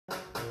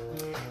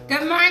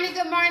Good morning,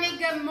 good morning,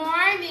 good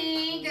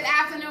morning, good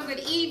afternoon,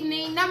 good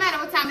evening, no matter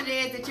what time it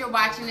is that you're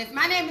watching this.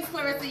 My name is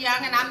Clarissa Young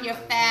and I'm your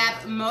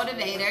Fab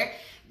Motivator.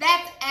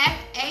 That's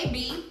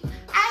F-A-B.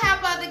 I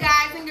help other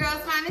guys and girls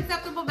find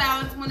acceptable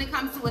balance when it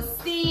comes to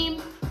esteem,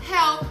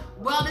 health,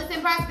 wellness,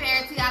 and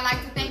prosperity. I'd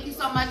like to thank you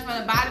so much from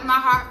the bottom of my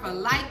heart for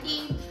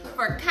liking,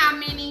 for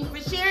commenting,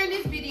 for sharing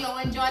this video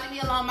and joining me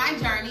along my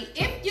journey.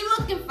 If you're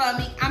looking for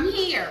me, I'm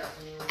here.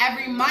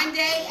 Every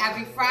Monday,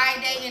 every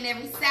Friday, and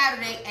every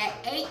Saturday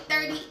at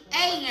 8:30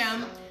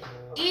 a.m.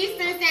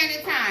 Eastern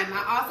Standard Time.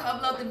 I also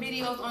upload the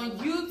videos on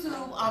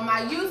YouTube on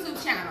my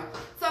YouTube channel.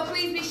 So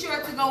please be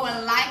sure to go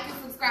and like and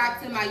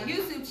subscribe to my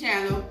YouTube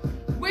channel,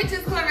 which is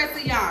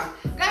Clarissa Young.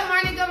 Good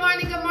morning, good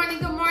morning, good morning,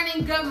 good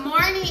morning, good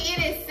morning. It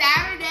is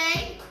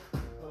Saturday.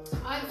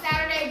 On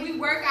Saturday, we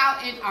work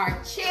out in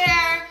our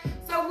chair.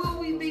 So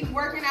we will be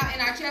working out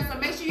in our chair. So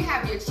make sure you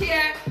have your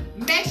chair.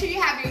 Make sure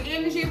you have your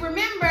energy.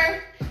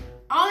 Remember,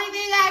 only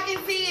thing I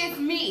can see is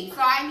me.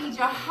 So I need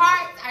your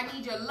hearts, I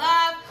need your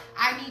love,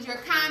 I need your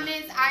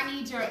comments, I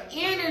need your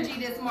energy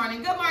this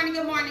morning. Good morning,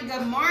 good morning,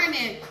 good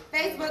morning.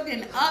 Facebook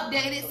done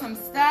updated some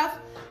stuff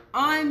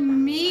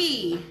on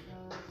me.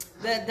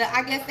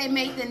 I guess they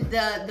made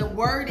the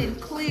wording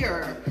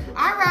clearer.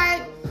 All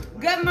right.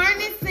 Good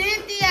morning,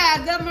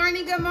 Cynthia. Good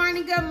morning, good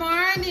morning, good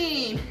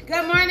morning.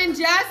 Good morning,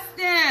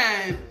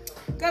 Justin.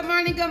 Good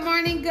morning, good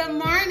morning, good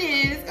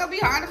morning. It's going to be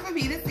harder for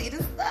me to see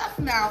the stuff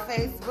now,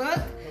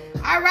 Facebook.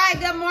 All right,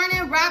 good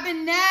morning,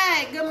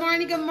 Robinette. Good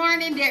morning, good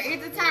morning. There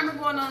is a timer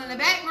going on in the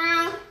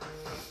background.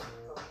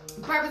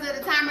 The purpose of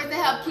the timer is to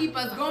help keep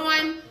us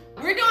going.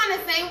 We're doing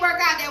the same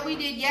workout that we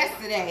did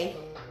yesterday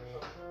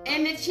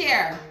in the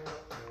chair.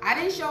 I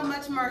didn't show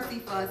much mercy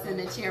for us in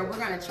the chair. We're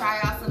going to try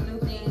out some new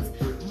things.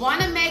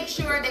 Want to make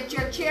sure that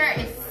your chair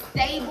is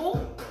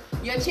stable.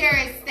 Your chair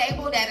is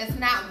stable, that it's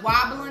not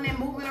wobbling and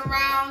moving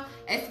around,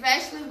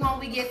 especially when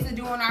we get to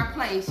doing our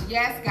planks.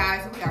 Yes,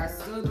 guys, we are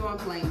still doing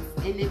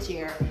planks in the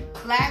chair.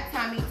 Flat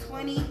Tummy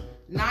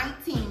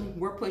 2019,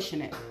 we're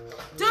pushing it.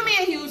 Do me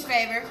a huge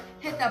favor,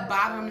 hit the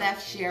bottom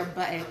left share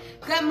button.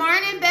 Good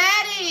morning,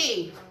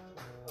 Betty.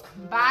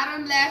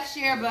 Bottom left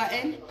share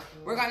button.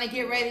 We're gonna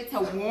get ready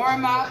to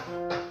warm up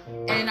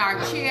in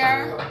our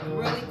chair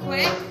really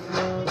quick.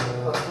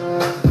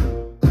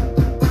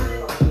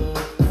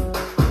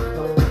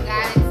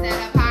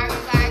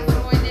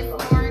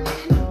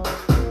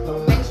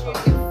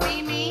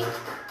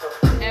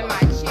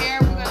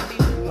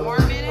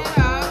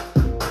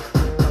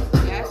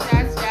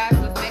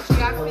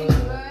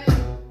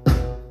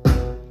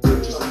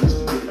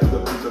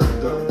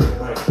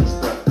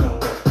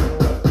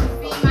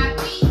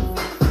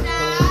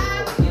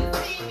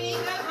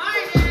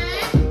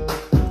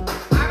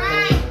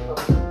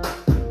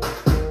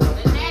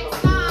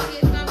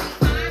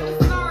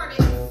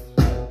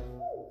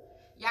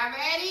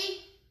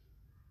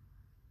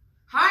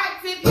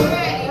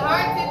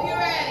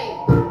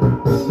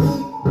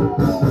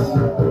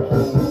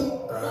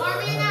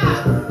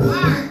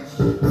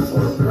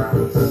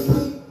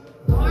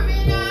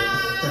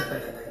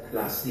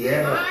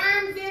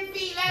 Arms and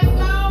feet, let's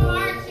go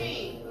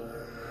marching.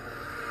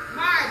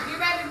 March, get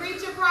ready to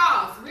reach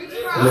across. Reach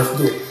across. Let's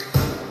do it.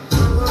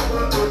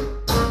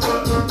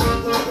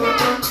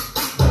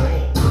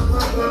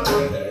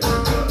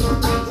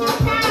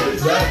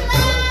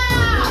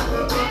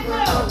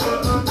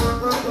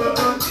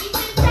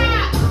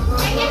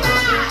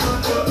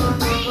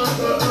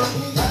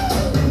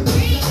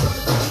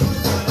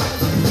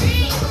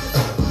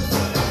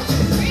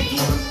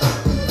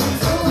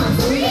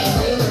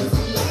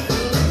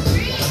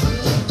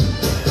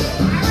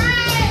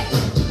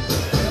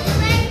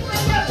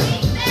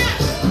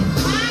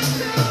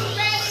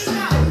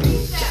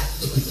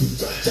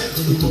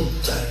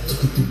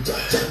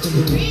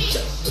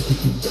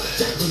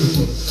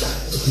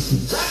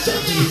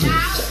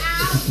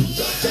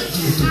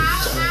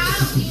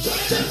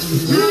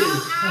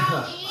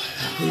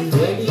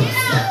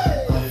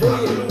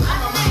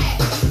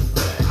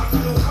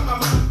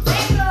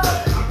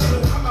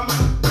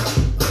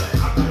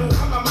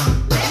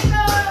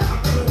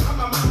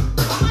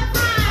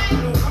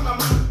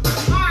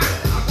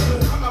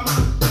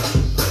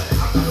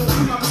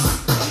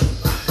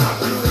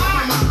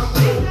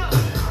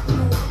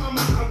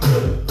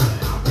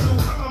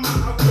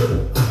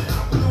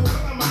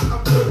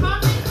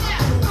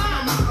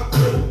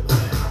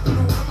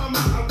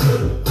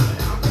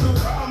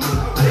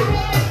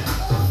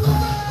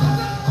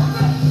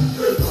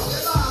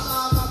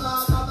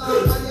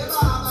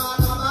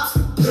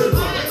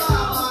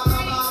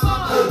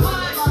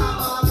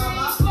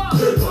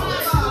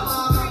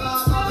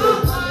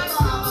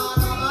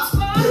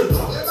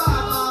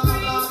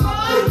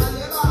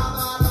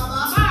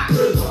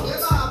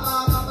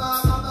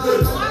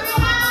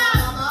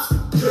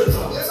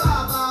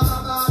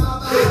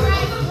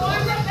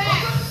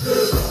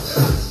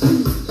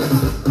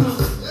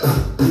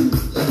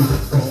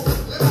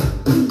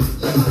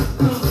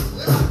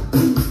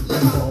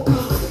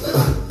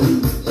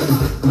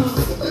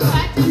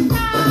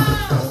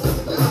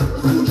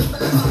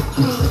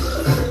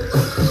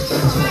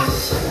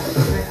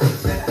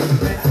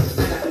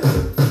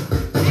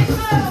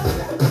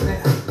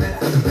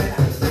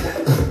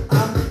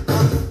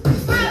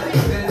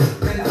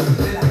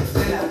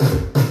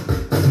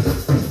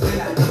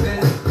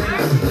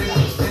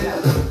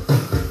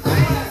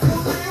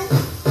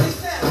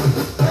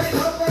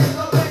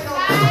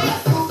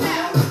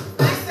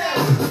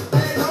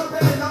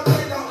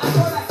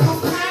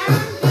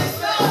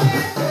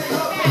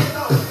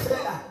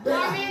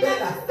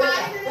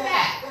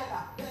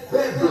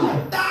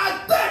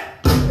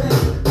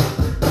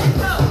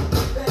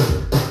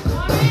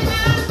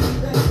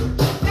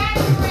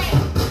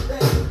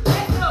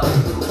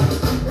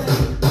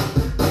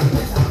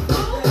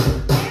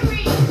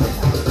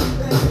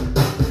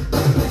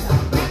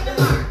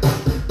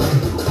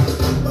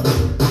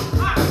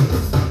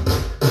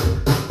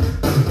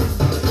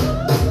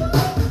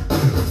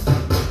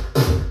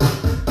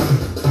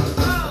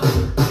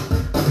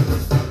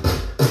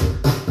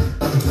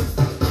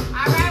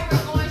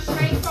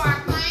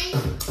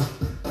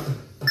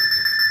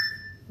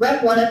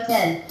 Rep 1 of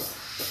 10.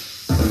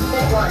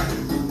 Set 1.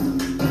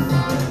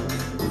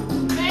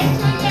 Make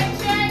sure your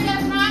chair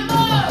does not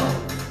move.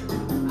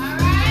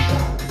 Alright?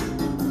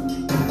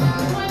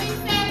 20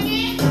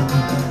 seconds.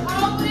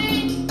 Hold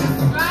it.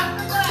 Drop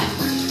the butt.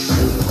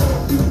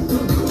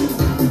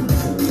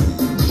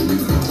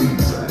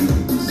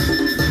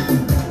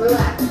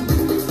 Relax.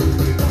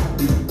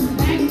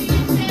 Back to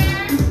your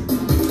chair.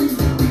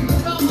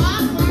 Go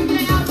up or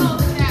your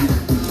elbows down.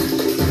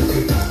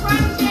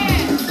 Front chair.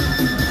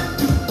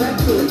 Rep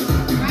 2.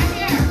 Right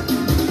here.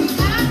 Feet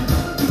up.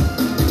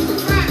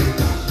 Front.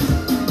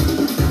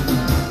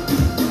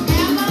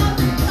 Elbows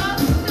as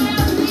close to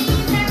your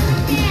knees as we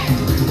can.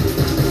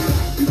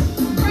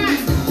 Front.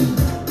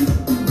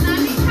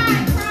 Tummy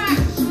tight. Front.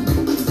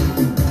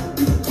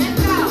 Let's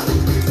go.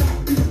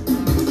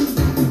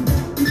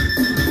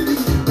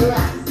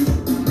 Relax.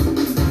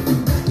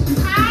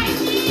 High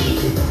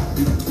knees.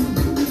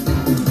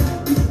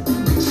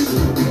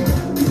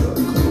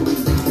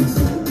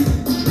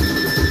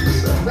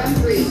 Rep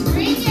 3.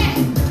 Bring it.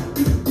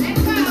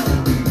 Let's go.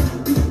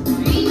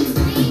 Knees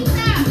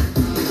up.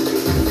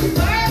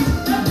 Work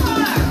the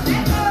core.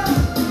 Let's go.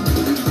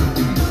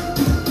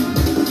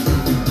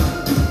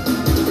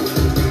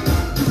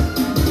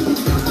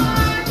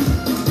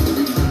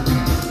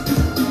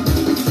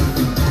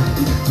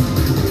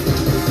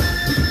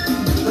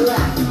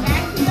 Relax.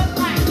 Back to your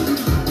plank.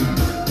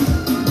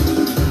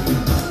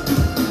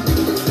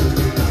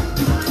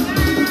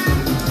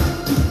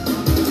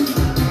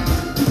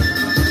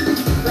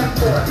 Rep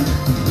 4.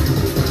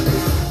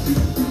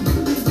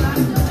 Drop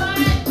the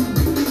butt.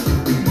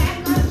 Back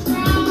up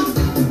strong.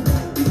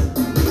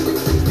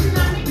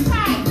 Stomach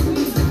tight.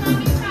 Squeeze the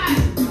stomach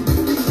tight.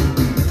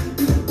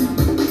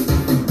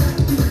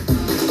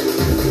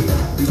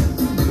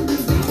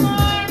 Two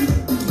more.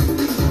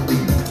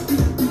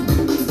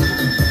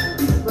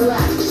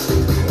 Relax.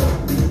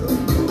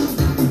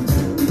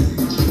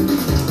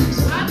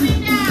 Up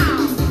and down.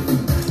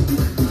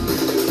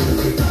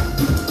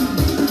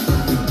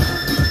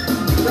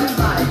 Rep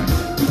 5.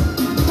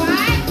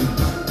 Quiet.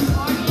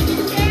 Or in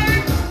the chair.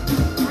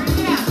 Bring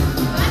it up.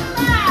 Let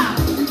it out.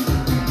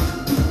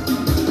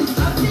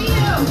 Up to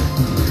you.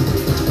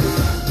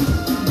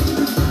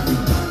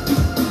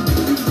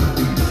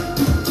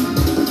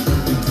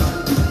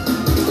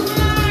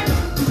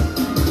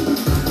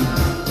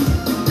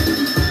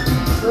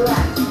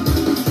 Relax.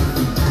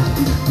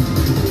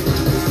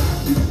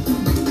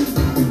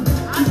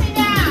 Up and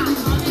down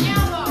on the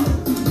elbow.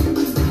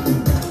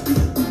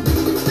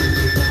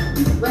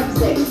 Rep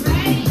 6.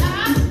 Ready,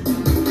 up.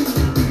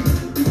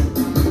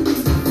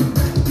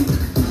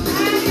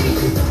 Ready.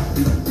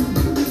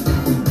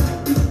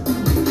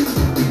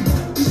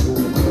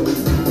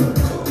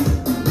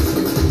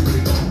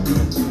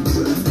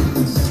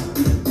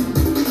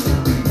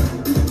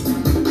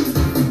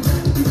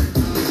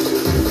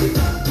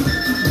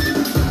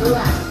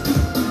 Relax.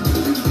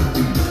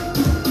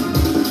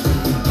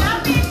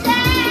 Jumping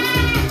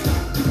jacks.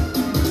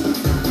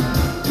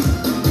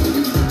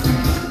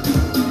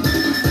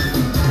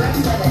 Rep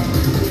 7.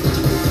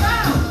 Go.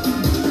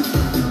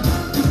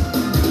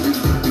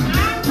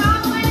 Arms all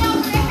the way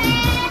over the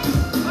head.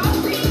 Both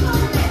feet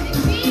moving. The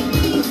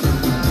feet.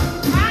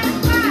 Try to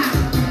stop.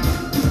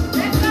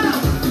 Let's go.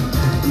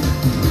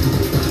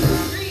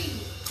 3.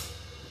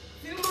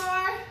 2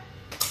 more.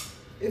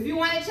 If you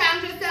want to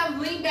challenge yourself,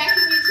 lean back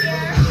in your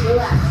chair.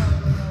 Relax.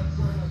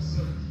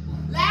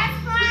 Last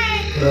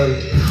plank. Rep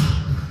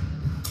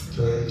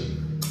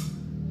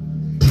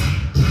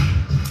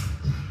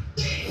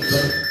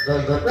 8.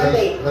 Drop the butt.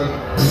 Rep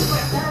 9.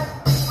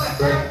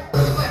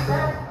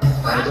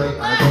 Relax.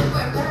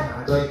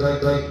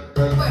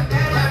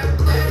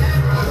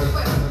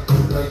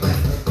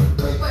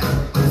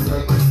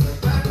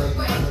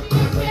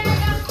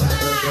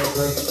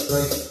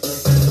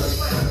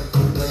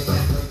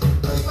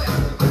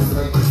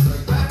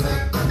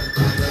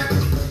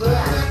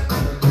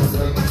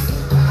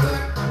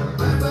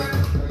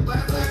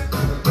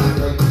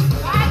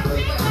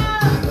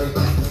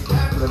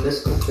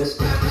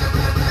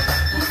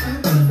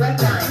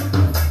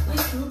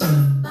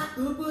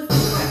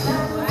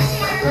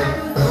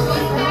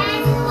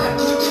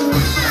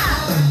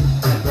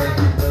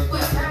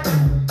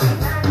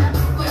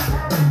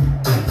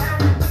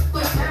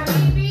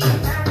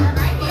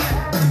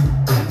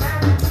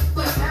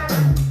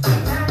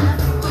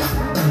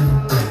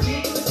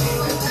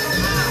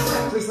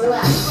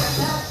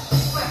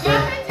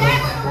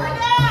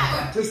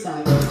 Twist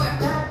side.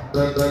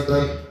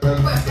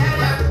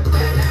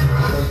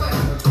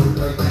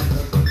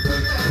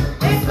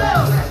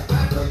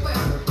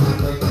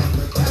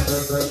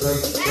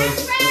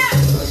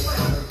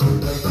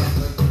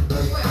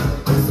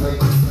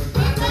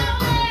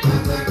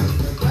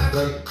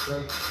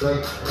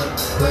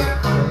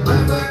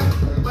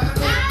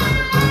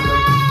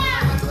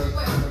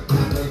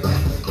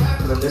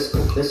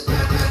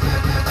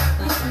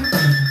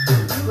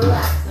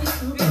 Relax.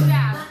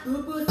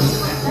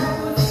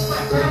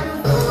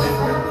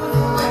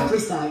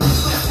 Twist side.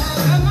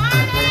 Good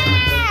morning.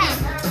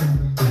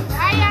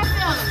 How y'all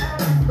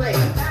feeling?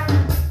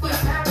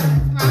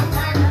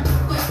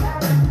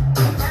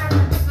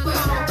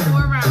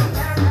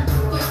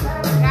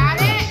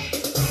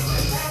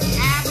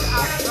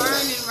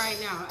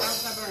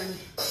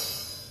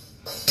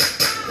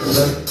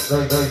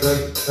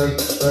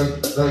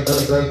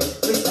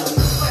 Freestyle.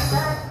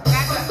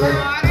 Got some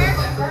water.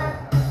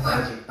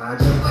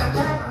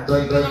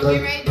 We're gonna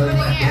get ready to put it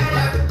in.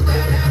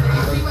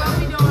 See what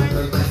we doing.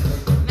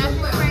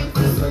 Nothing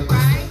crazy,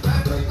 right?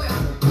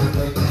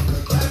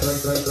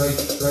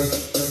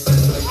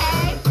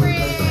 Hey,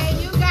 Fred,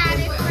 you got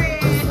it,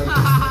 Fred.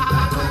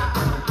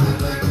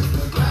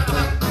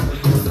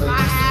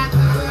 My ass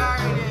is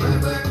burning.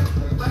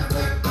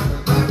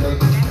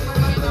 That's what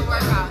we're gonna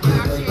work out. In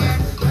our chair,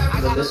 I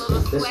got a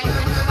little sweat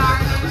that's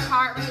starting,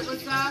 heart rate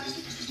was up.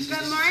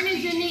 Good morning,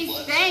 Janice.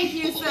 Thank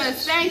you,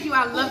 sis. Thank you.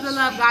 I love the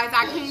love, guys.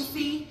 I can't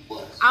see.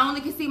 I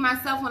only can see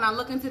myself when I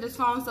look into this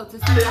phone. So to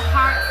see your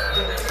hearts,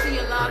 to see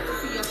your love, to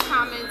see your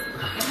comments,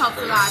 it helps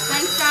a lot.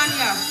 Thanks,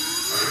 Tanya.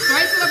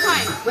 Straight to the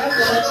point. Rep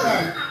number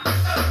 10.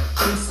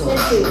 Spin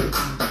 2.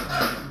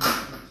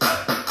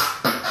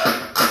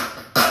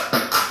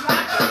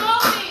 Drop the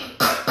moving.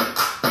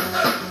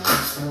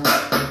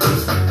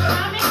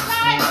 Stomach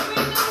tight.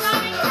 Bring the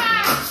stomach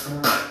tight.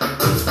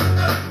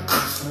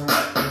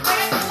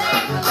 Spread the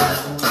legs a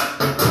little.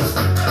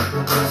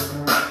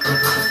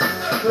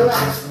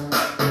 Relax.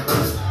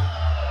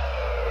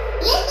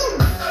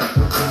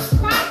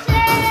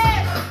 Crunches.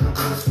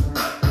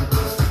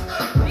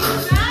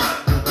 Reach up.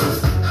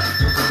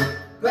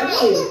 Rep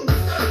 2.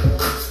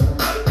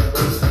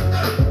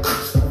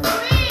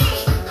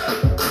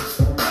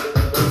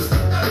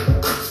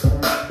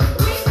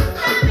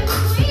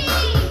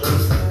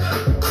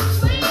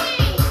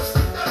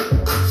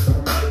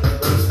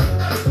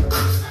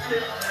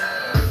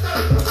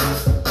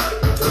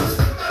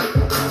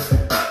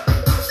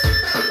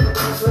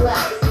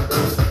 Relax.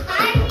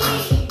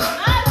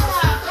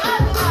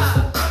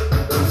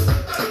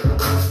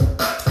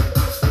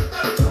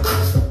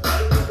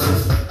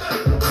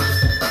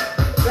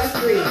 Rep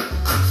 3.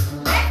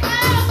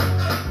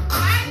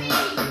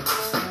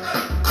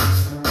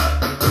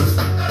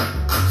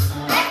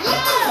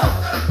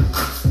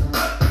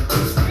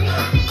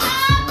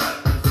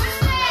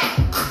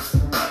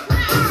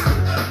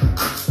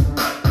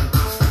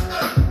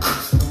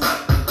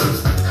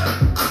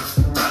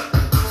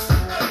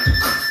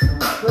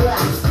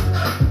 Relax.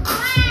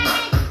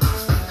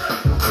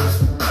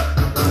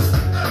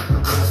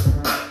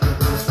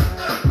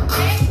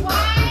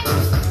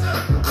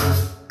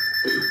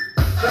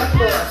 Rep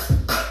 4.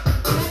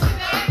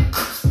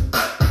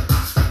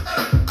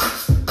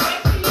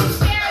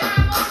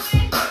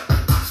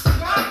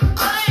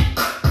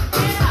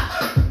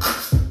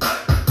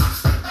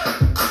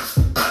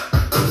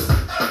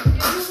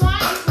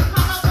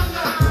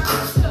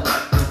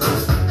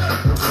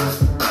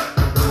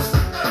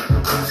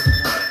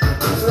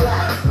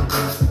 Relax.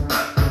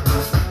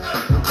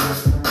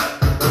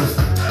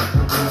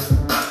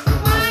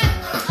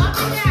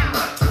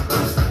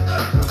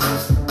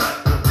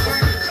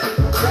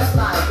 Rep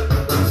 5.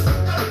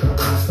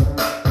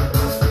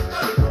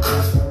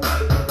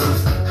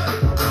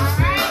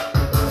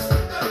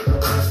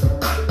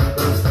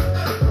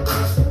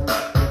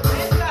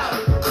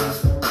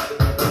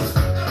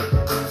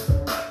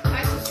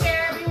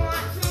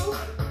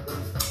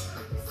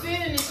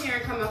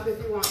 If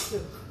you want to.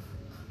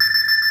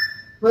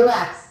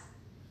 Relax.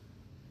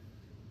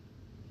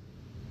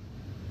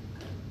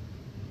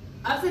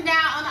 Ups and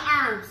down on the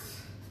arms.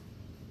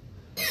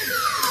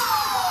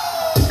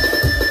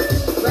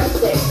 Rep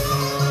 6.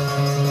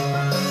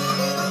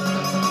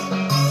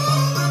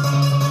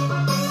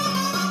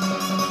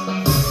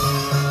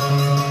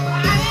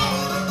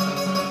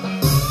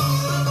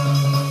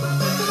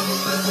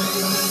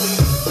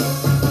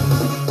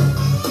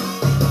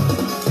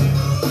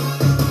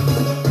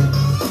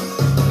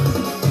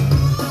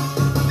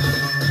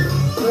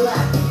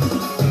 Relax.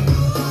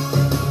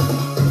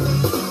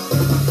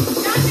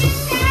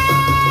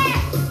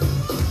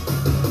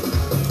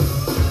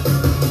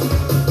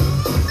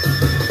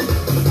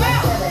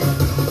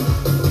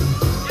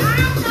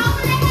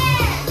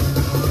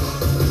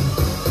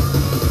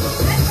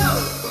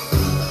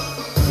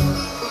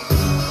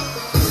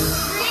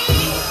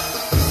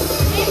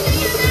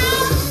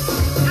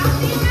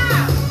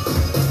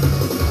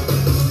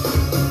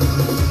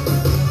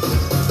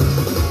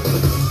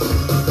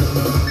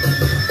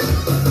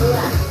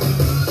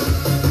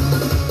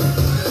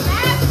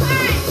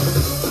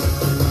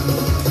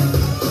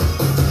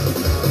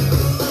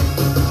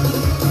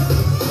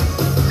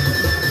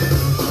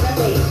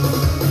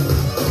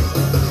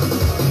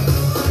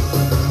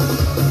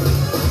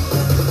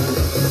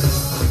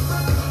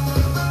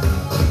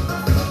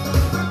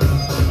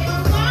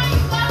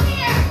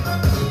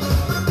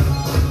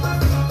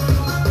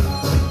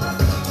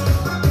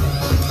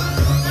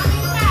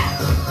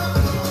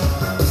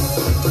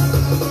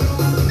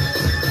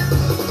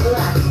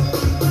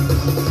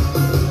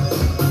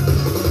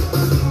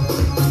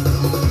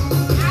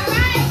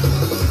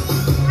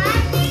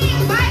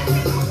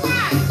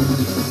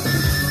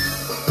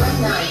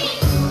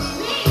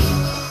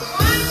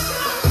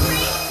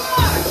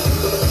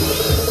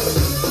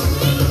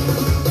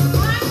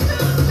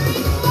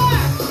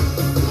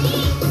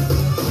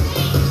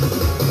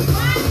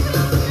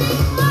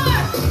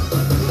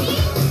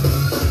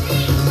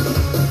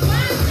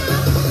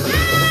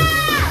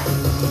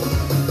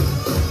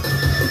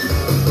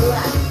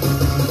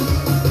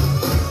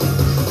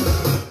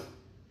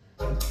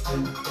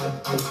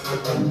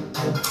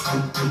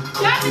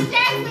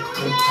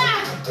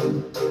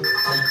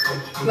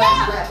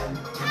 Press rep.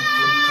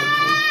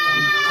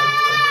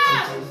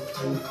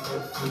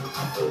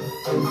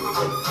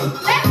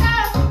 Let's go.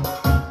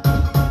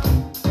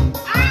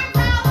 Arms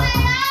all the way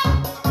up.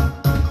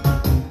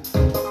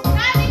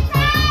 Tummy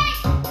tight.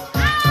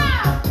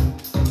 Up.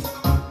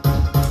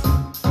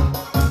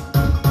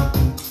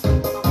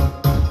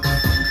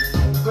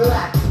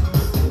 Relax.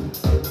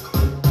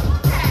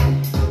 Okay.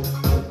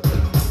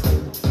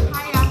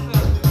 How y'all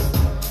feel?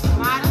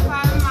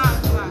 Modify.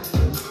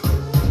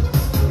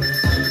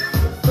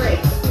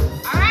 Break.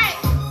 All right.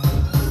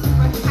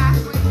 We're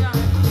halfway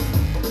done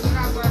with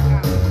our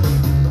workout.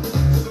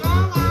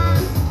 Strong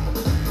arms.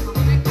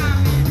 Leave a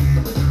comment.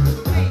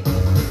 Please.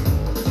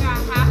 We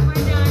are halfway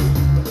done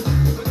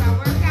with our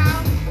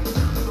workout.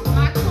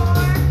 My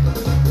core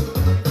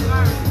is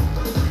burning.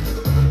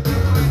 My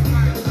core is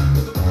burning.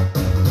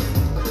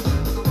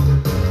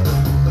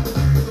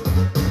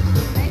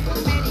 Facebook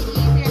made it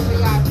easier for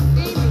y'all to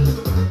see me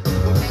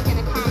when making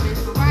the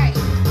comments right.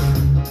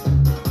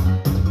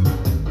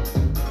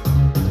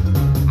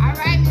 All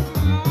right, Miss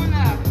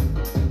Ramona.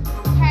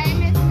 Hey,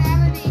 Miss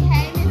Melody.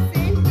 Hey, Miss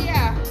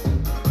Cynthia.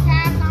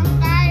 Calves on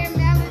fire,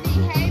 Melody.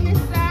 Hey, Miss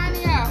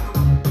Sonia.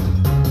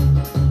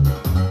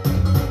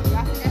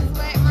 Y'all see that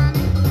sweat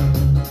running?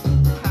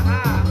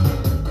 Haha.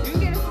 You can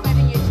get a sweat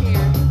in your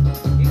chair.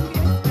 You can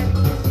get a sweat in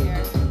your chair.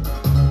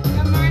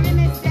 Good morning,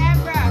 Miss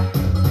Deborah.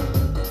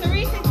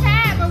 Teresa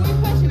tired, but we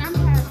pushing. I'm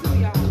tired too,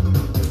 y'all.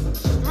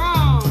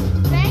 Strong.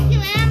 Thank you,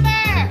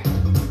 Amber.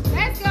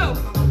 Let's go.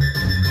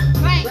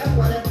 Plank. Rep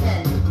 1 of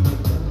 10.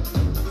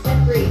 Set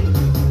 3.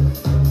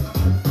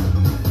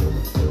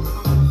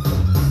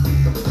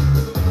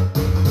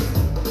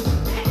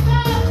 Let's go.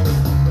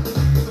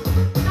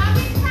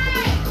 Tummy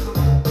tight.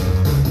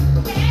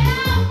 Head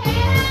up,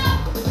 head up.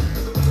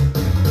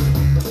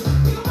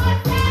 2 more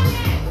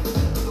seconds.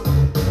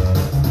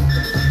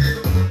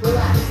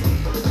 Relax.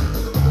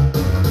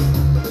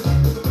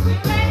 We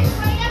ready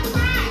for your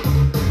press.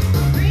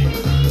 Bring the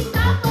knees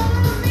up a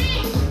little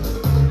bit.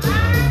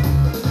 Arms,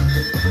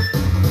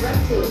 Rep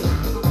 2.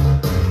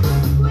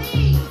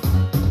 squeeze.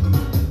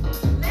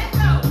 Let's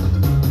go.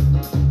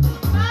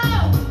 Go.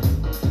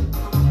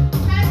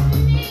 Touch the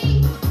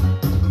knees.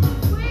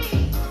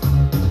 Squeeze.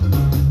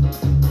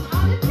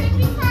 On the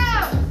tippy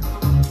toes.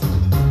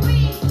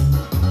 Squeeze.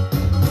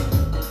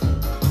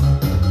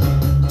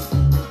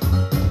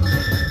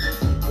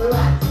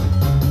 Relax.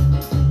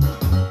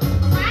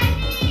 Right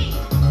knee.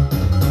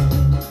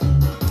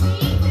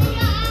 Knee to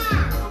your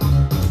arm.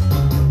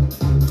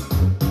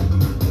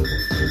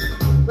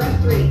 Rep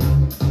 3.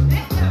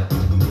 Let's go.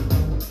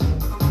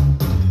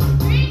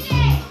 Bring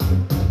it.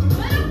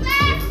 Little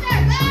faster.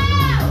 Go.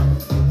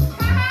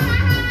 Ha ha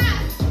ha ha.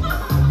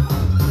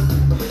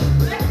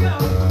 Let's go.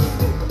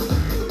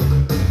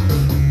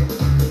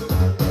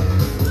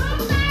 Little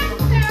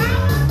faster.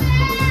 Almost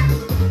there.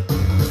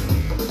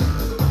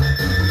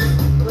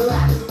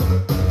 Relax.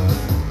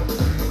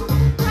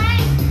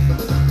 Plank.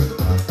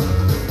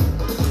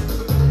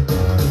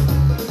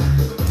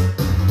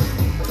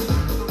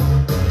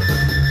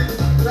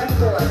 Rep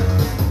 4.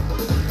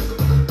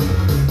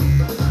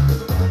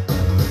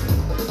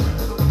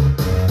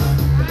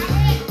 Got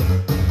it.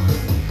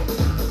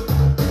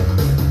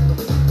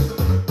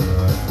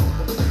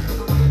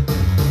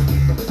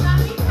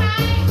 Tummy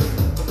tight.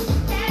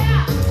 Head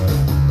up.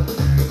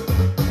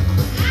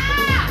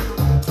 Ah!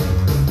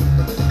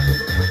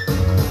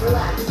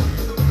 Relax.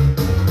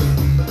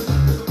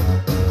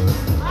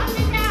 Up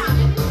and down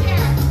in the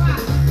chair.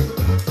 Squat.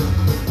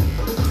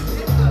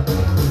 Let's go.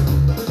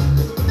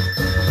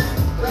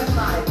 Rep 5.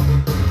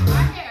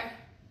 Right here.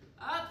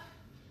 Up.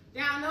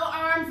 Down. No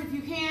arms if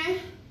you can.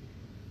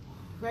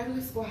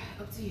 Regular squat.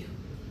 Up to you.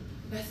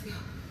 Let's go.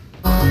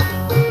 Let's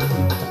go.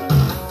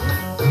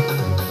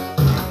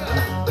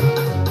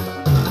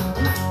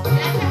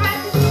 That's it has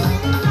to be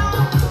really low.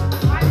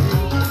 Watch the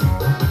knees.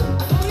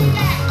 Pull me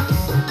back.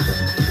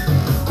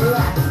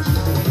 Relax.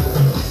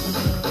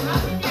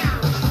 Up and down.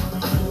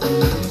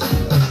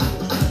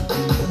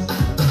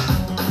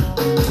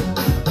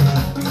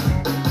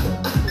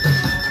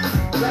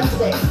 Rep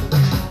 6.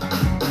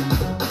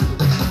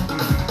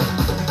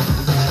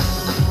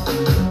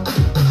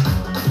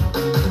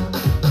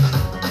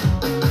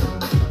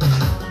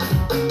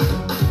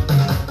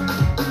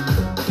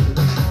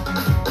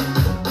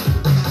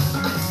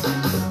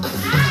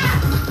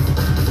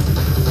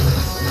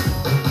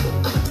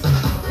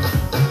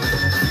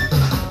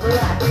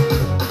 Relax.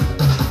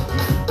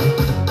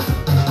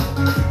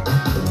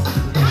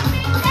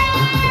 Jumping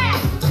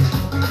jacks.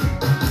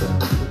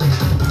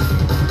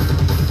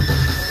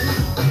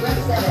 Rep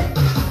 7.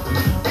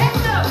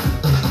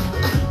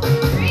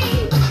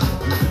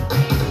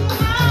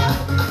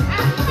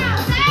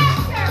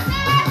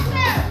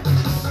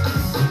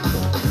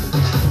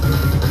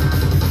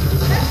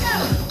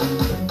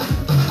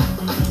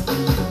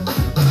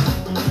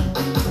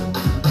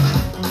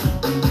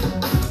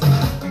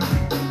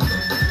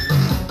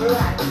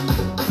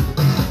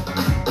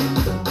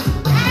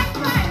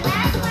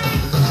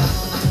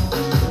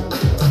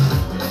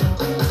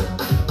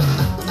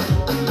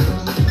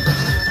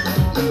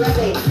 Rep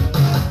 8.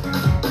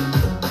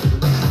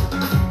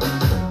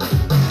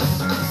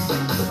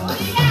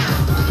 Put it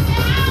down. Put it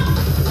down.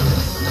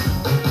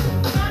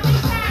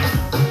 Stomach back.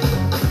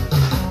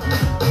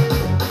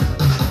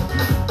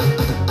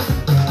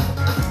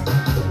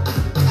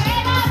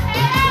 Head up,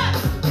 head up.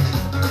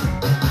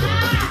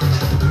 Ah.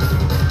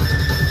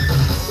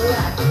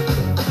 Relax.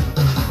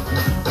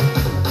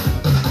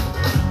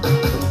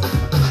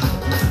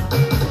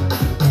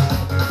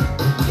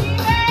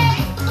 G-Ray.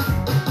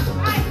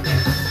 Bicep.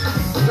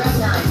 Rep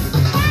 9.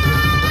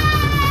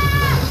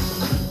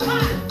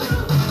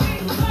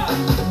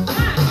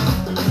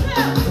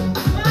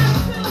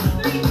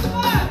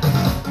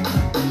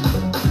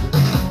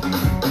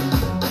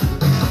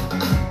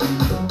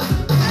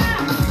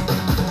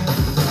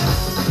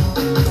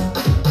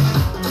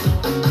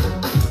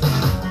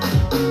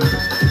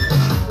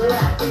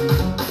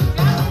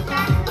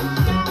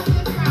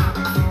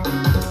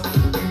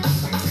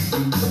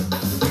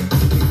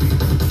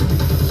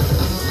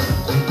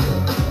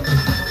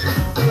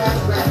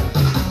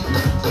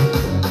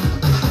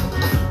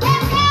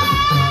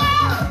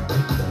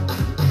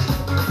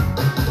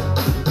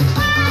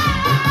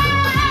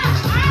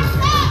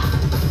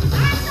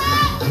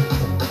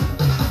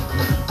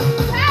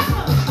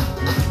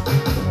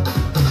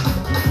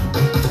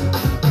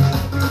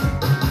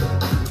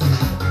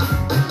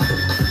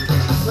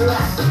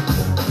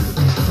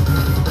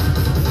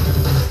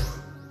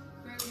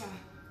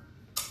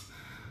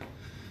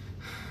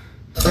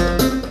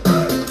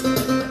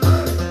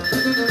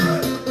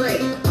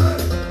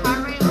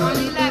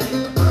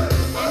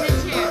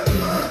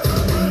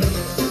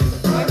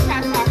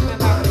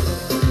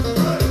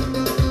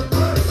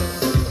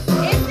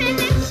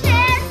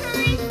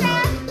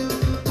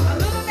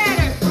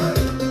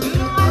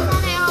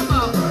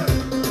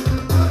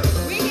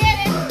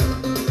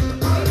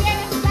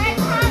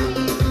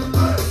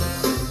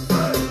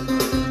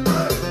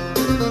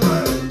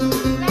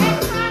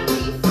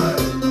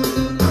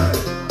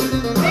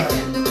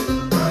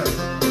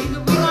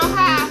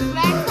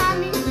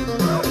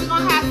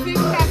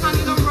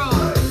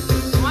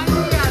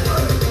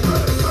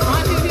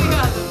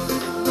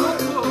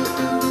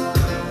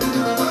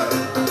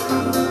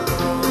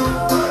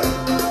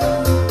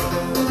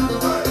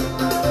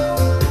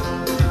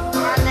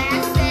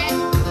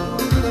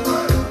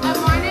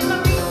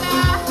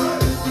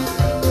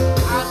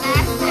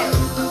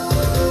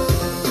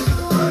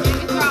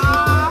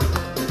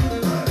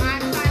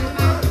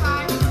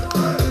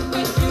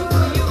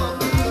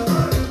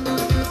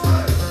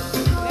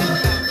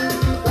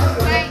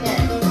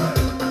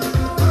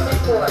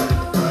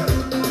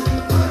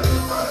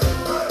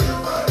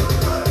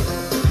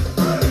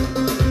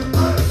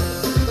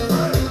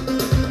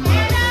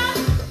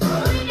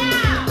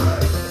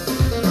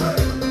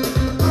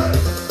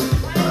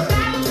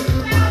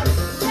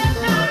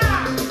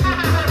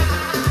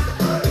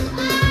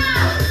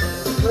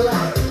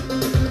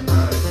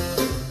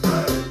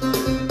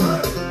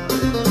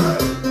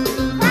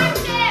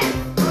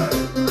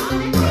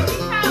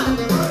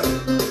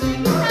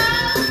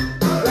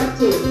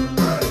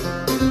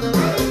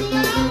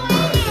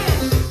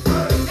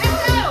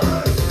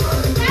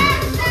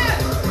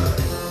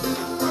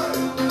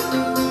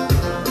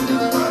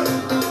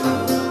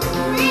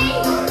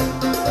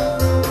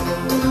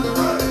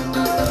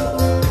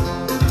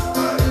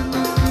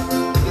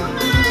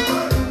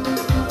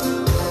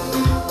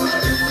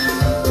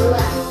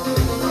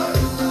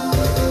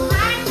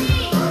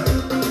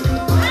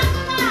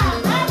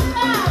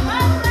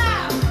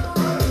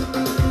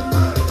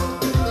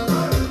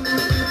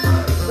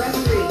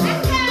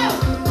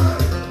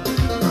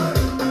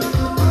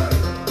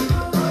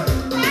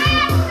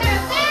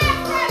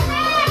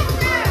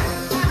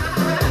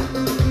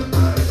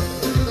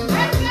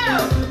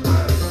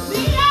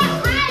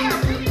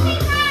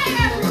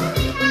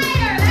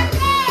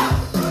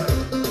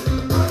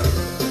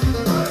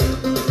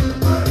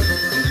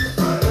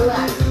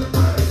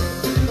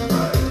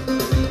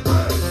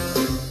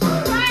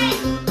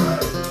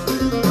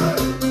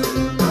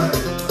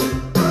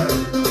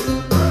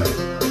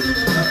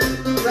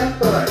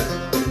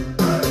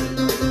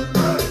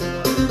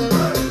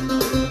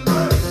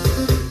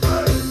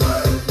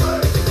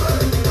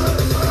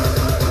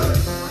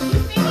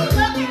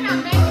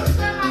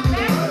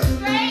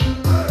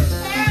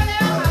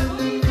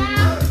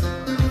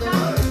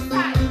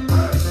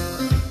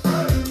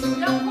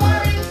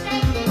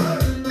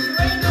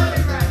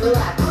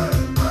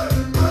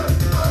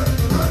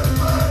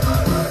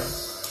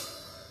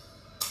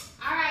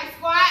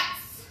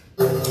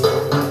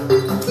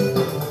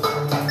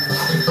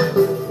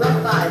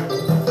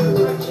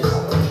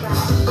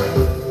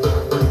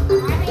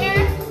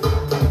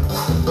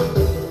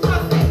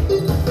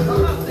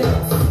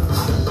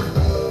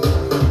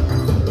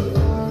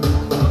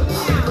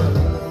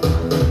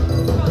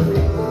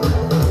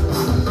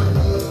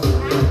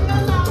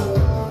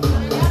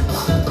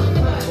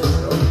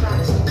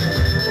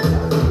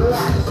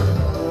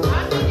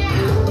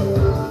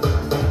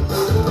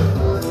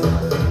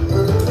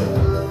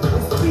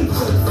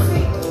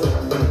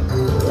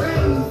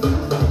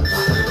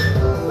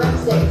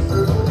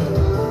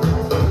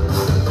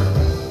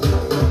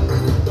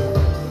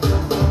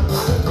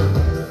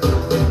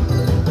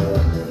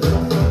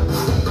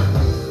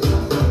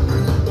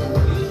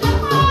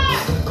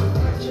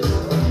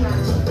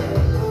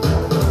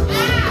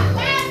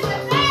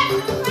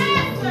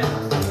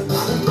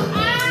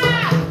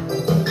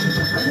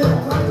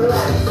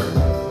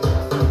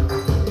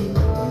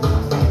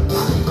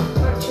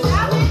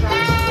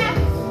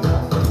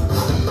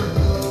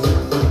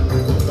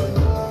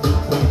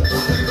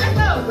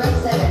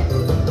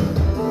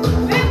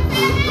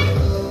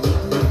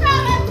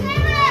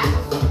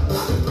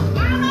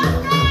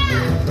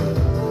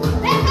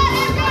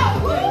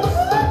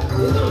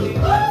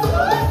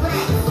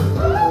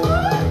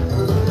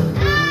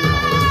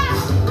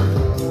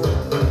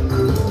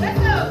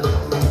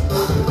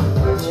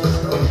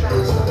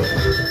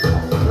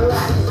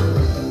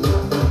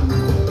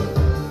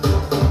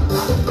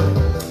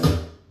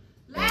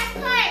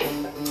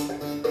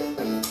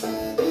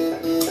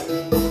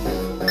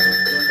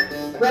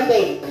 Step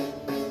 8.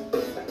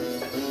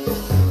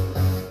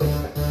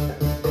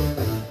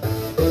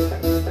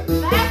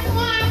 Last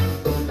one.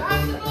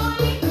 Drop the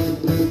booty.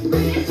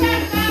 Bring your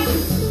chest up.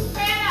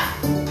 Stand up.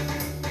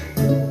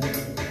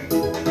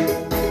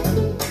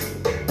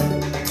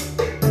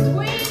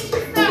 Squeeze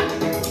your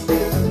stomach.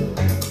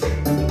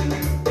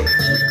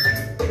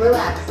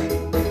 Relax.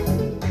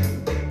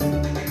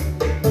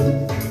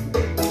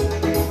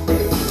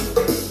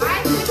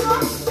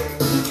 Bicycle.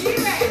 Be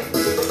ready.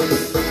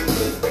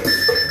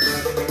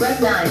 Rep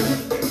 9.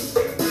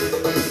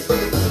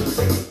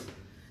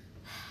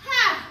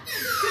 Ha!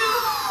 2,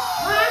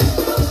 1,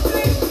 2,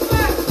 3,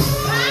 4.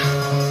 1,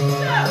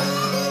 2. Go.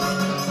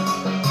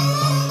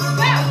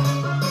 Go.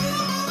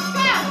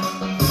 Go.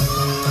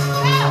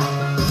 Go.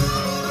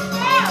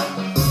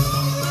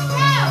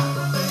 Go.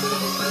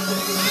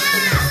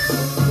 Ah!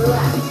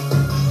 Relax.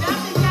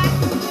 Jumping jacks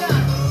is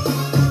done.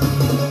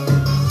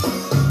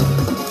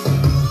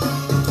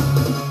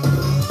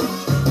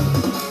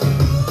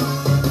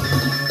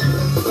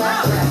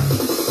 Last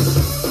rep.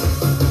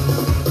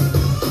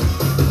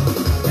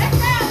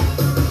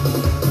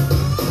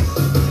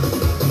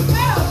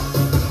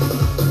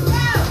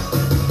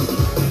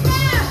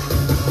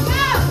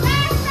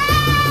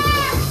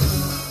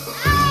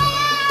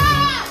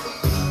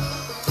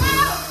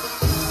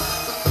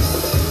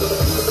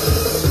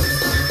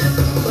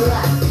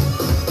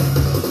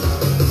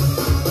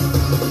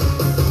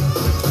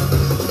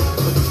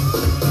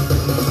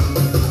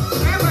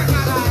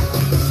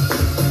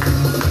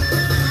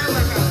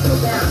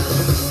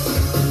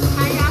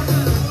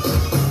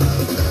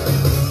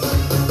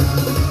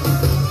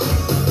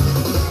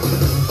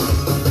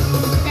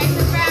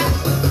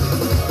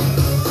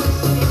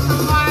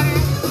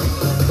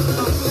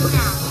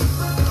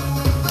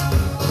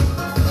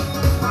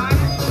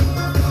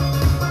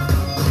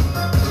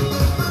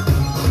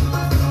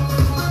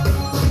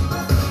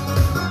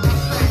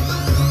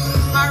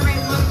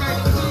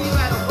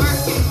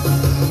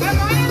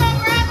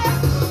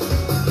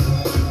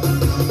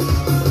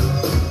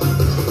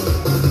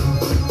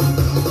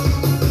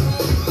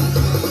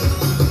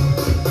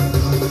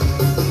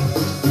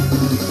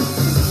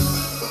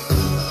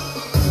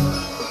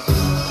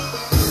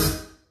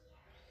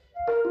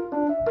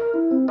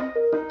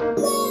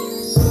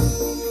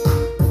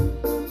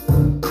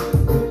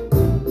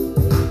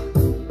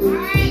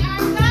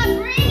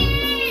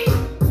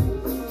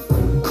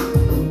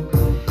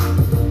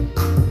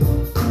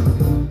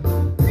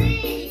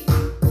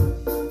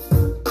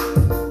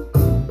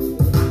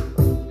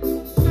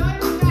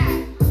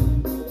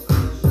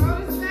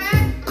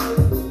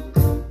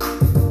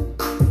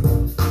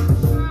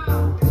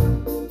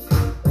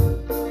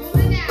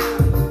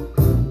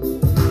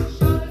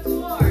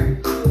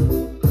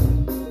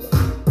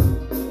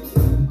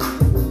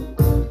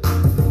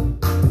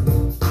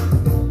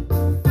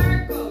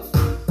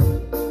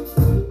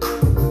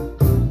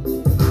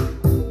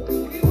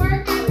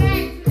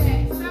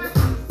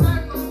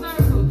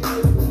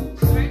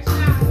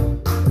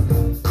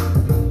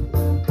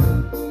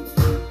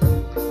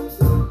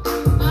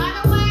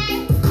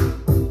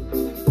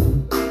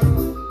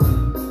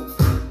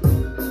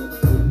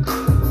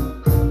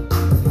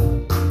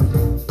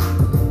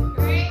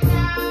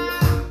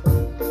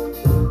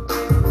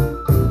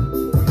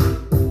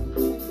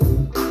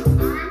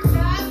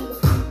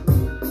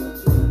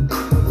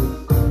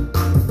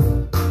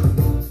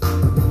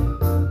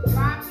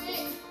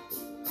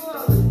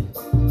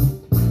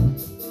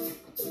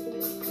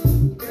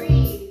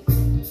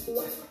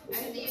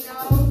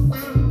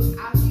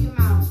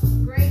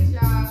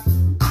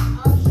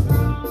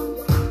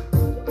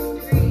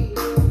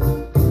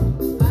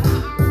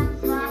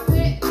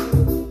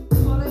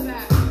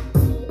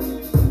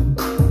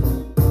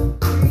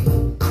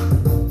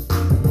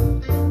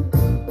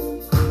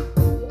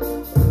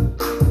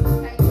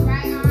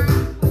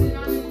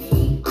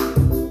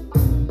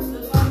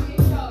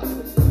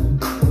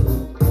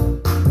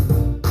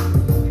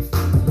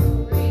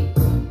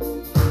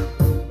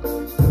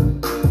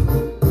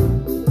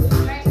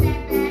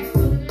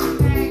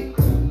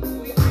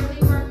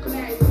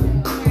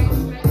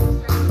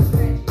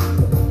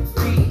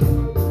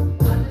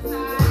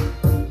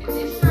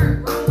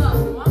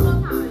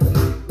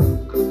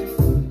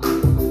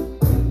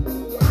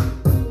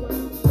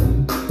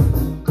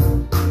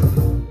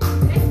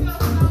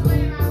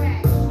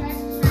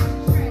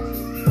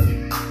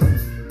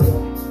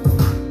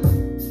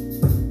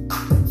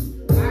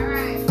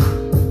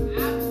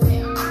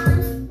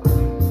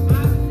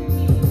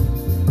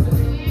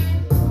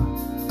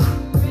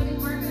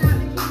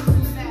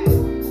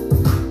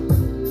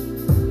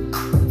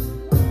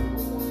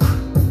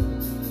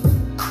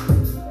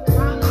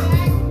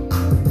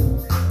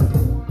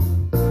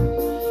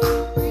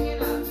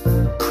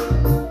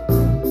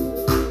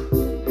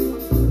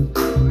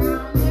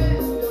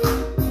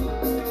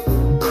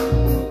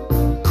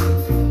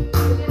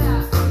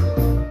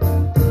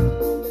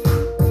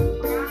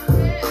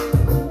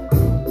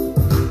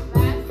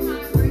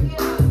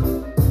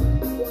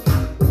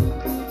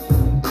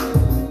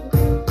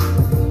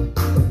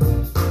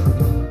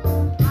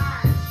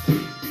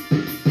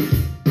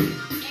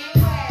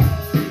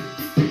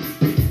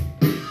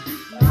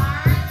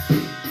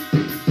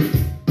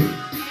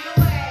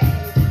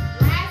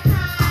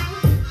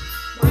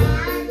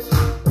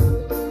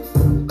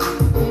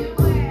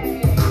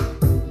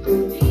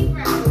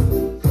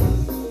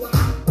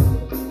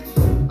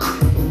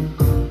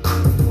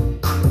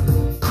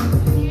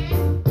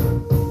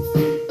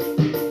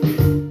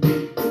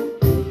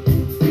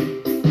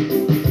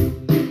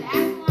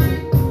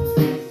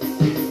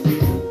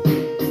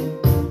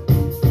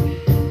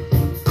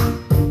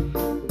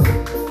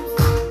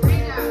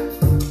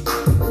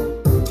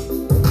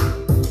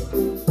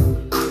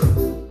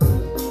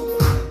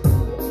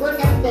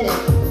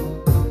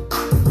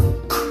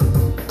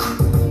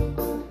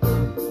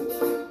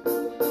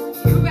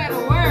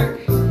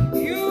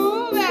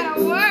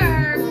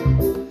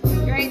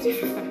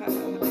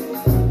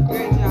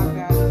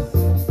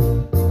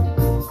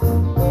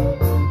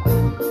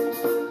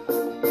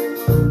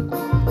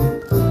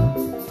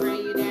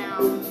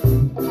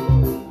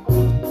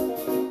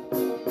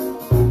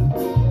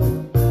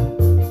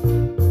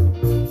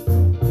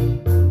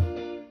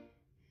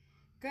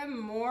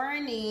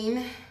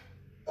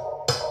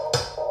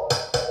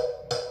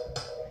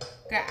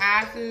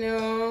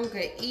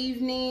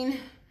 evening.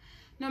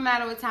 No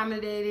matter what time of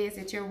the day it is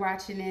that you're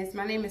watching this,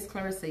 my name is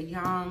Clarissa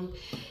Young,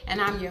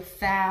 and I'm your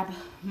Fab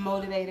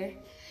Motivator.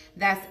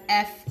 That's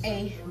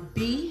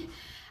F-A-B.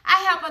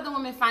 I help other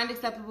women find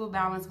acceptable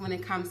balance when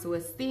it comes to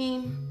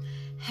esteem,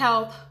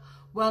 health,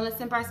 wellness,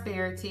 and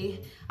prosperity.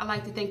 I'd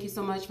like to thank you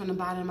so much from the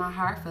bottom of my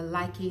heart for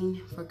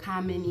liking, for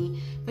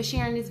commenting, for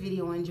sharing this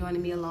video and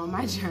joining me along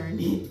my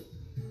journey.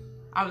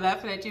 I'm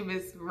laughing at you,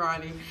 Miss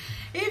Ronnie.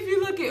 If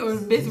you look at, or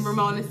Miss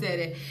Ramona said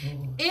it.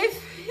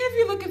 If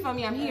you're looking for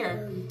me, I'm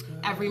here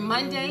every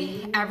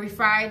Monday, every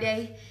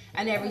Friday,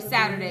 and every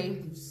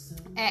Saturday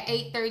at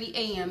 8:30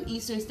 a.m.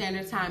 Eastern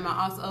Standard Time.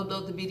 I also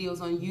upload the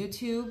videos on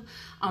YouTube,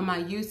 on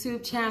my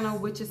YouTube channel,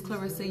 which is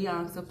Clarissa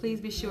Young. So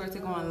please be sure to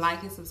go and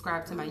like and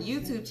subscribe to my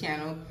YouTube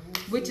channel,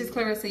 which is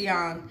Clarissa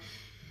Young.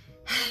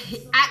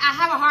 I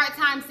have a hard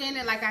time saying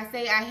it. Like I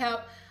say, I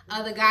help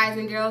other guys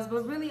and girls,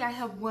 but really I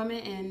help women,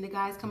 and the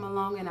guys come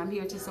along, and I'm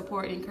here to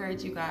support and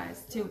encourage you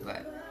guys too.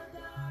 But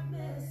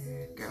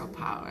girl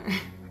power.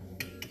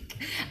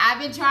 I've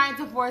been trying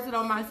to force it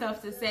on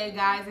myself to say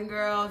guys and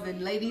girls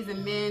and ladies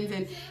and men,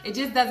 and it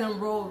just doesn't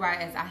roll right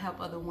as I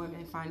help other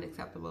women find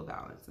acceptable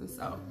balance. And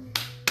so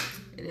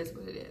it is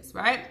what it is,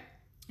 right?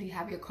 You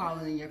have your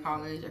calling, and your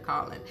calling is your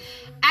calling.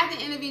 At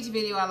the end of each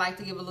video, I like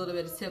to give a little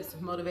bit of tips,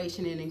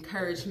 motivation, and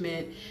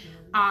encouragement.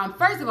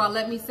 First of all,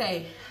 let me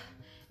say,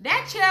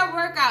 that chair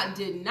workout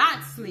did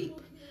not sleep.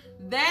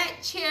 That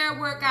chair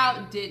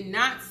workout did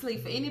not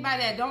sleep. For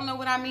anybody that don't know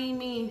what I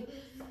mean,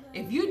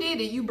 if you did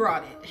it, you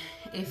brought it.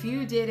 If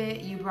you did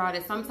it, you brought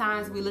it.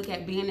 Sometimes we look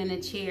at being in a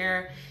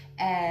chair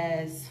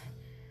as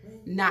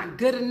not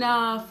good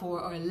enough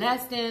or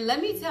less than.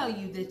 Let me tell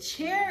you, the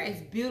chair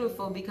is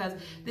beautiful because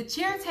the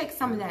chair takes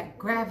some of that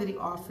gravity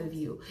off of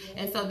you.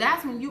 And so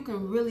that's when you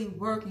can really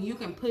work and you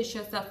can push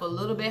yourself a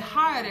little bit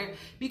harder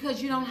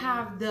because you don't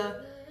have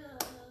the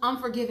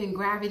unforgiving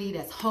gravity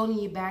that's holding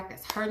you back,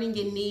 that's hurting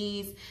your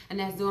knees, and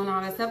that's doing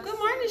all that stuff. Good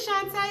morning,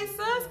 Shantae,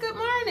 sis. Good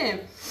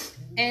morning.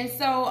 And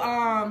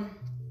so,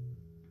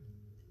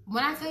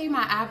 when I tell you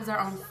my abs are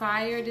on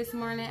fire this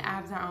morning,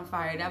 abs are on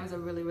fire. That was a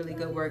really, really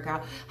good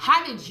workout.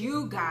 How did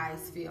you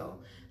guys feel?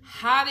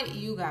 How did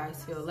you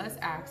guys feel? Let's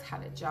ask, how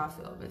did y'all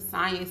feel? But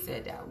Sonya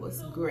said that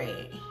was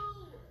great.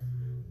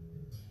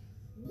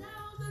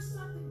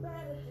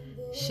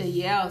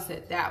 Shayelle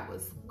said that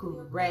was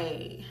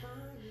great.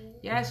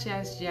 Yes,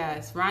 yes,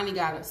 yes. Ronnie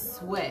got a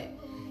sweat.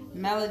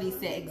 Melody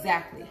said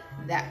exactly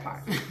that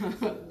part.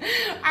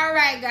 All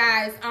right,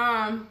 guys.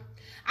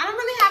 I don't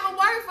really have a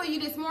word for you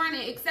this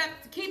morning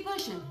except to keep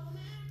pushing.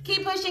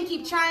 Keep pushing,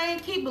 keep trying,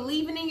 keep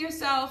believing in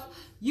yourself.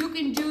 You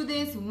can do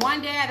this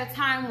one day at a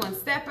time, one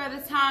step at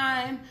a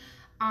time.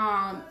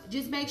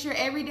 Just make sure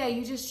every day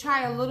you just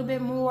try a little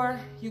bit more,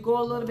 you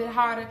go a little bit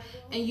harder,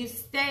 and you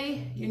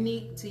stay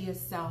unique to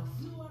yourself.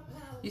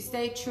 You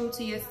stay true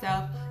to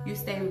yourself. You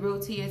stay real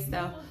to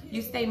yourself.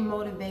 You stay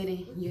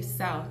motivating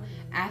yourself.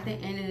 At the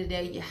end of the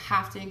day, you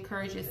have to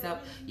encourage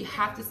yourself. You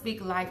have to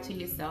speak life to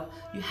yourself.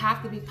 You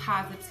have to be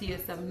positive to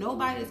yourself.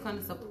 Nobody is going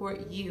to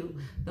support you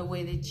the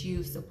way that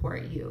you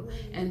support you.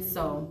 And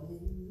so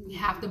you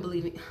have to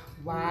believe it.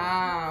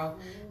 Wow.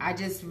 I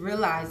just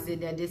realized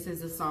that this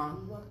is a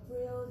song.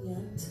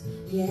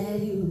 Yeah,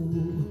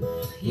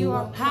 you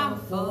are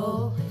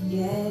powerful.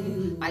 Yeah,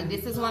 like,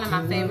 this is one of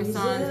my favorite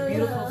songs,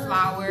 Beautiful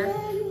Flower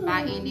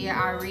by India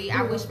Arie.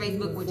 I wish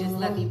Facebook would just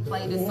let me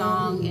play the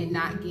song and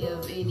not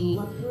give any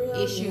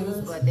issues,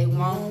 but they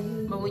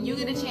won't. But when you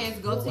get a chance,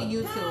 go to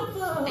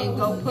YouTube and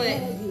go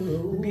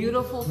put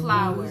Beautiful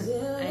Flower,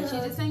 and she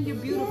just saying, you're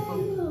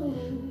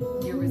beautiful,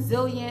 you're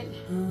resilient,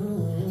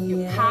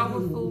 you're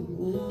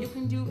powerful, you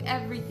can do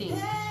everything.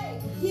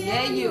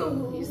 Yeah,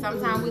 you.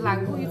 Sometimes we like,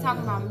 who are you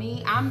talking about?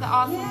 Me? I'm the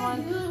awesome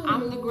one.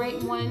 I'm the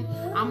great one.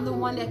 I'm the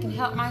one that can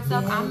help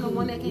myself. I'm the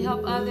one that can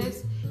help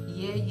others.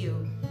 Yeah,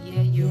 you.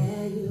 Yeah,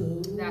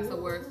 you. That's a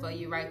word for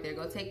you right there.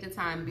 Go take the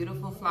time.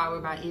 Beautiful Flower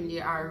by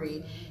India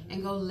Arie,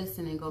 and go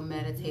listen and go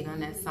meditate on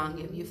that song.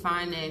 If you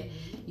find that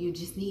you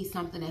just need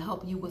something to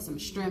help you with some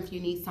strength, you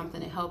need something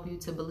to help you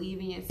to believe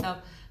in yourself,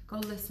 go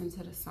listen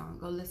to the song.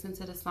 Go listen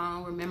to the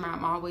song. Remember,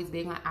 I'm always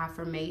big on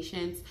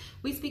affirmations.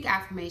 We speak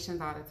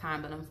affirmations all the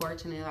time, but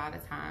unfortunately, a lot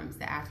of times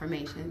the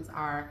affirmations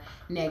are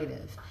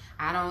negative.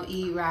 I don't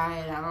eat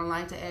right. I don't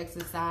like to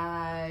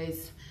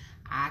exercise.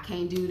 I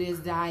can't do this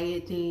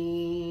diet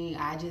thing.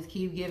 I just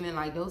keep giving.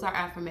 Like, those are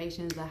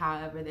affirmations, but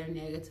however, they're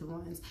negative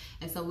ones.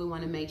 And so we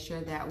want to make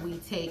sure that we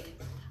take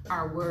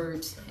our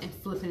words and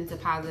flip it into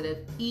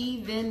positive,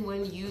 even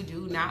when you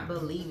do not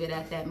believe it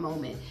at that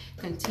moment.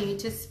 Continue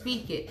to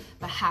speak it,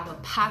 but have a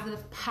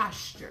positive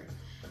posture.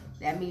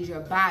 That means your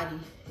body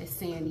is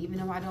saying, even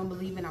though I don't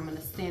believe it, I'm going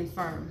to stand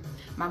firm.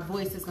 My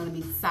voice is going to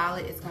be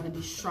solid. It's going to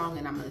be strong,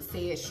 and I'm going to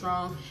say it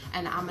strong,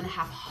 and I'm going to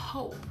have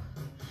hope.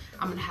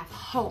 I'm going to have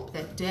hope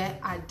that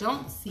I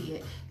don't see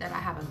it, that I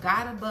have a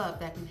God above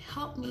that can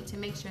help me to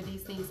make sure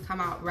these things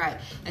come out right.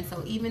 And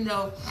so even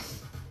though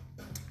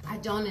I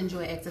don't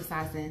enjoy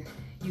exercising,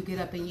 you get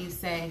up and you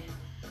say,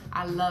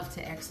 I love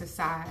to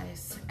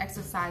exercise.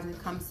 Exercising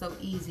comes so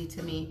easy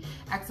to me.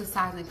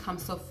 Exercising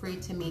comes so free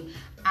to me.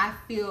 I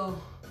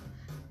feel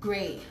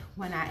great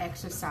when I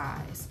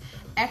exercise.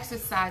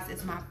 Exercise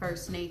is my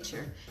first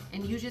nature.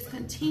 And you just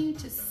continue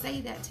to say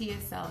that to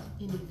yourself,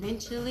 and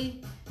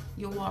eventually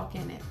you'll walk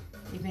in it.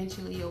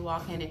 Eventually you'll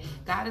walk in it.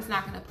 God is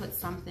not going to put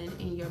something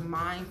in your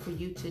mind for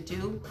you to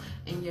do,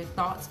 in your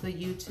thoughts for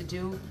you to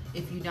do,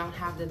 if you don't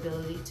have the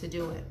ability to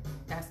do it.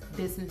 That's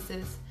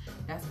businesses,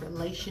 that's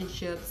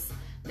relationships,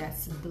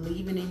 that's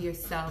believing in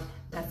yourself.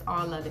 That's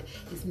all of it.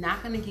 It's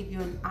not going to give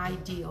you an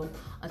ideal,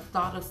 a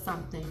thought of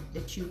something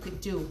that you could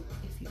do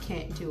if you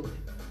can't do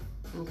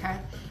it. Okay?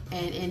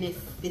 And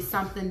if it's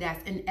something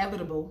that's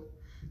inevitable,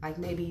 like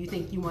maybe you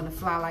think you want to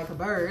fly like a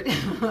bird.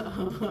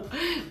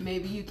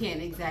 Maybe you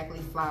can't exactly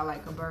fly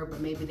like a bird, but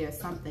maybe there's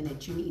something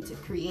that you need to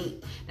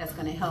create that's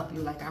going to help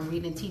you. Like I'm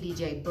reading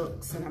TDJ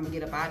books, and I'm going to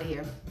get up out of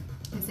here.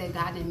 He said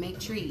God didn't make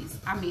trees.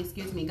 God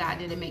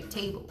didn't make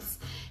tables.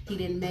 He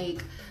didn't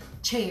make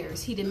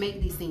chairs. He didn't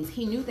make these things.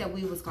 He knew that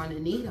we was going to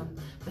need them,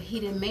 but he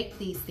didn't make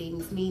these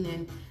things,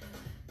 meaning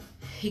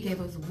he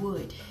gave us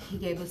wood. He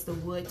gave us the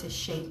wood to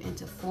shape and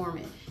to form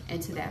it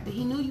into that. But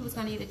he knew you was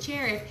going to need a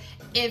chair.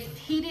 If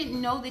he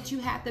didn't know that you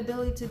had the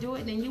ability to do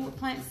it, then you would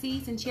plant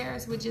seeds and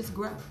chairs would just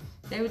grow.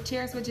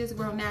 Chairs would just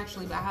grow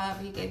naturally. But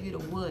however, he gave you the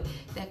wood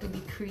that could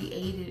be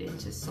created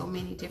into so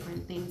many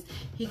different things.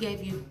 He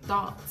gave you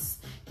thoughts.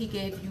 He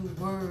gave you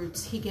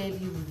words. He gave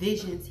you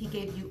visions. He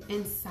gave you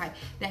insight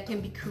that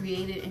can be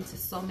created into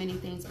so many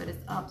things. But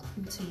it's up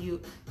to you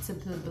to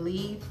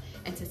you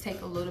and to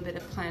take a little bit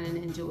of planning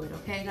and do it.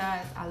 Okay,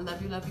 guys? I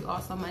love you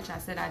all so much. I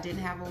said I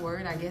didn't have a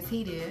word. I guess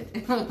he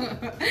did.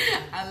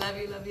 I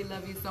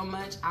love you so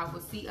much. I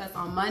will see us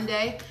on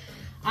Monday.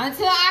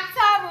 Until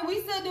October, we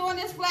still doing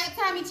this flat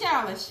tummy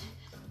challenge.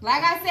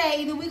 Like I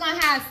said, either we're going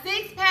to have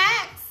 6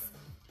 packs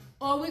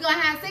or we're going to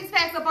have 6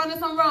 packs up under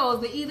some rolls.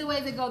 But either way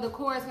it go, the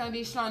core is going to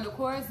be strong. The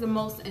core is the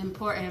most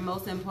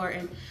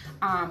important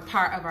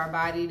part of our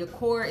body. The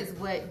core is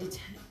what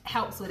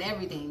helps with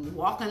everything.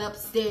 Walking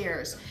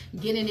upstairs,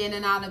 getting in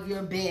and out of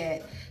your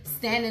bed,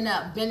 standing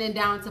up, bending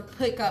down to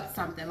pick up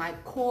something.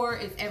 Like core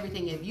is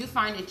everything. If you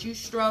find that you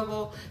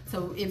struggle,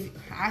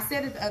 I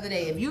said it the other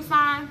day, if you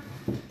find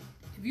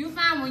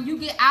when you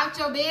get out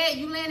your bed,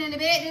 you laying in the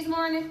bed this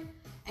morning,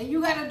 and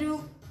you gotta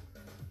do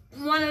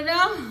one of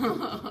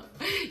them,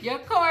 your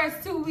core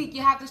is too weak.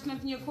 You have to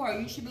strengthen your core.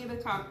 You should be able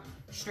to come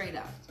straight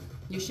up.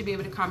 You should be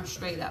able to come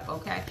straight up,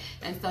 okay?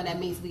 And so that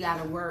means we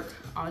gotta work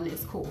on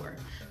this core,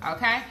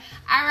 okay?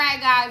 All right,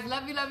 guys.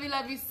 Love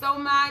you so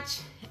much.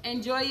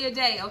 Enjoy your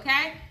day,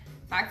 okay?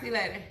 Talk to you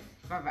later.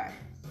 Bye-bye.